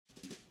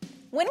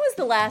When was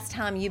the last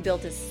time you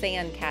built a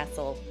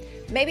sandcastle?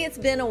 Maybe it's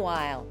been a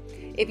while.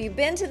 If you've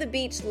been to the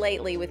beach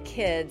lately with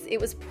kids, it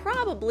was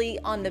probably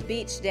on the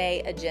beach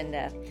day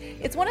agenda.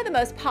 It's one of the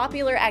most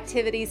popular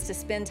activities to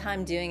spend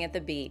time doing at the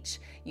beach.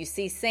 You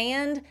see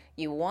sand,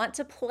 you want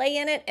to play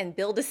in it and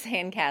build a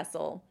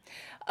sandcastle.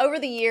 Over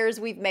the years,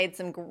 we've made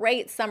some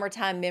great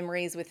summertime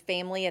memories with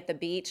family at the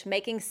beach,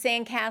 making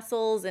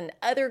sandcastles and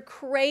other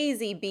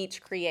crazy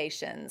beach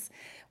creations.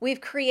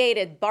 We've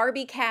created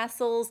Barbie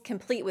castles,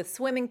 complete with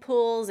swimming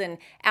pools and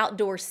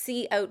outdoor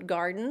sea oat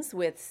gardens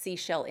with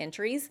seashell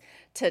entries,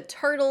 to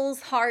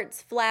turtles,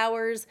 hearts,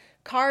 flowers,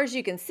 cars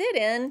you can sit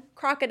in,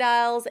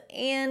 crocodiles,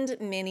 and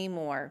many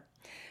more.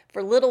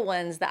 For little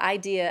ones, the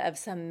idea of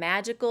some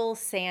magical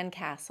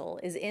sandcastle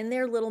is in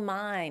their little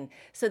mind,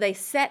 so they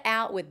set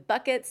out with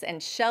buckets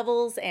and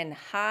shovels and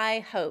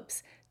high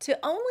hopes to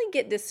only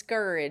get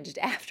discouraged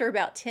after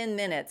about 10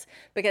 minutes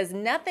because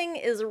nothing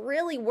is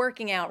really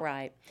working out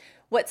right.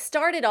 What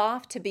started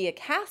off to be a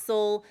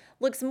castle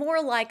looks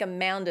more like a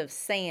mound of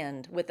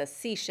sand with a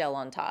seashell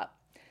on top.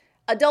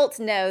 Adults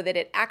know that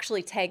it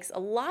actually takes a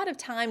lot of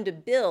time to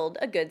build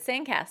a good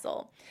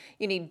sandcastle.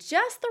 You need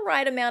just the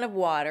right amount of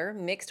water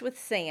mixed with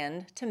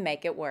sand to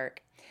make it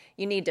work.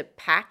 You need to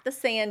pack the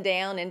sand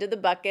down into the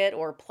bucket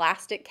or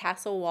plastic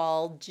castle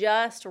wall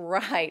just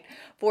right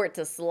for it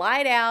to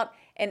slide out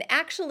and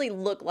actually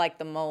look like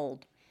the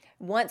mold.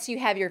 Once you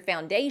have your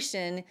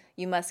foundation,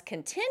 you must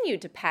continue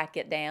to pack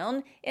it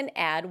down and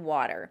add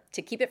water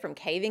to keep it from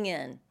caving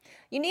in.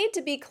 You need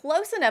to be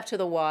close enough to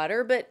the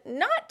water, but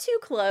not too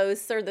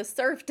close so the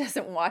surf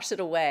doesn't wash it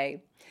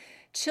away.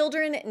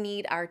 Children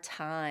need our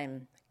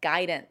time,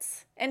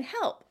 guidance, and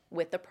help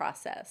with the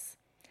process.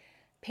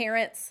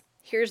 Parents,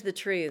 here's the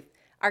truth.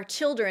 Our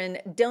children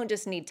don't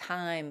just need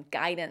time,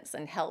 guidance,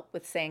 and help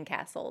with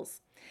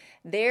sandcastles.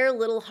 Their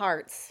little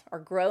hearts are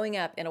growing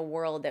up in a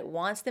world that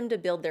wants them to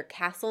build their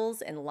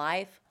castles in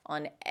life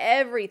on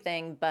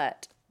everything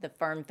but the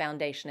firm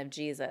foundation of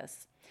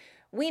Jesus.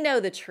 We know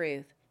the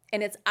truth,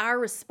 and it's our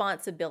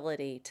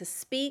responsibility to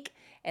speak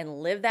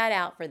and live that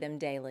out for them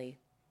daily.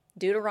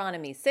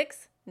 Deuteronomy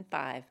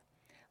 6:5.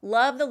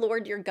 Love the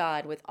Lord your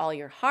God with all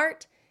your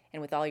heart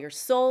and with all your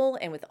soul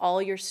and with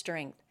all your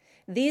strength.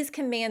 These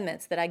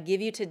commandments that I give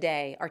you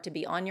today are to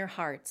be on your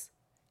hearts.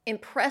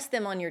 Impress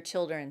them on your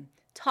children.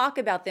 Talk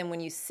about them when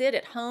you sit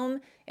at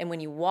home and when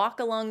you walk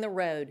along the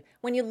road,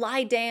 when you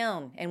lie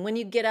down and when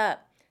you get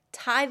up.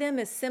 Tie them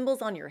as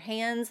symbols on your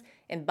hands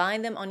and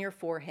bind them on your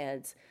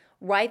foreheads.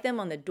 Write them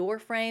on the door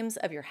frames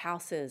of your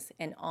houses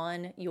and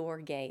on your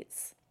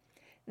gates.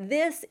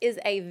 This is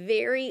a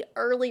very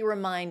early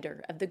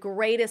reminder of the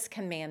greatest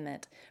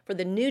commandment for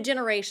the new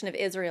generation of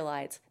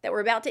Israelites that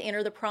were about to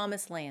enter the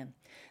promised land.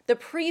 The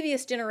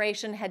previous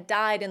generation had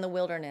died in the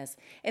wilderness,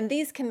 and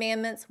these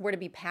commandments were to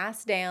be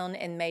passed down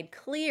and made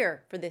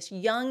clear for this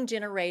young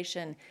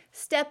generation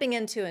stepping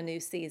into a new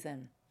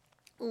season.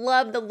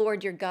 Love the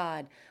Lord your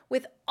God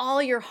with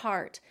all your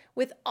heart,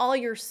 with all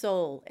your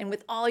soul, and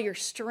with all your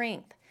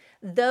strength.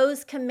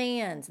 Those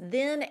commands,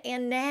 then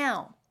and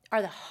now,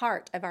 are the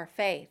heart of our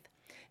faith.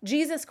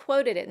 Jesus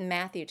quoted it in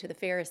Matthew to the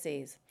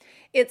Pharisees.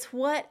 It's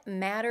what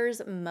matters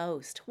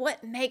most,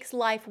 what makes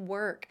life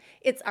work.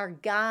 It's our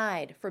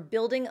guide for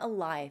building a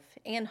life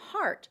and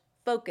heart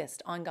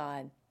focused on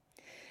God.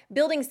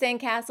 Building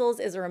sandcastles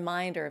is a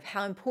reminder of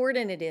how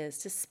important it is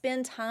to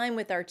spend time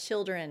with our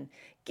children,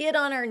 get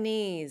on our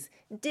knees,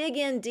 dig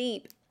in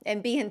deep,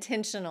 and be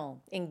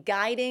intentional in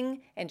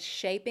guiding and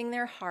shaping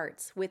their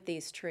hearts with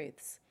these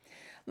truths.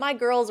 My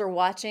girls are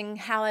watching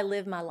how I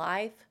live my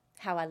life,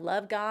 how I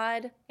love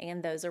God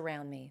and those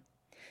around me.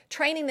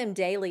 Training them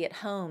daily at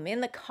home, in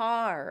the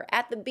car,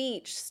 at the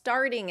beach,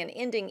 starting and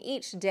ending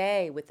each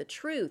day with the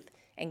truth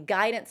and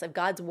guidance of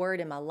God's word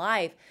in my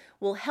life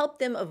will help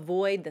them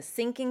avoid the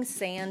sinking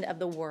sand of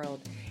the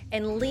world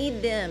and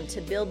lead them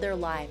to build their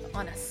life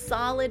on a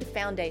solid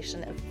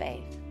foundation of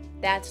faith.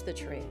 That's the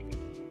truth.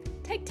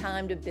 Take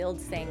time to build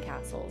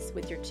sandcastles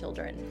with your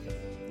children.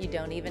 You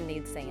don't even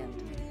need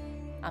sand.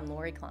 I'm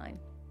Lori Klein.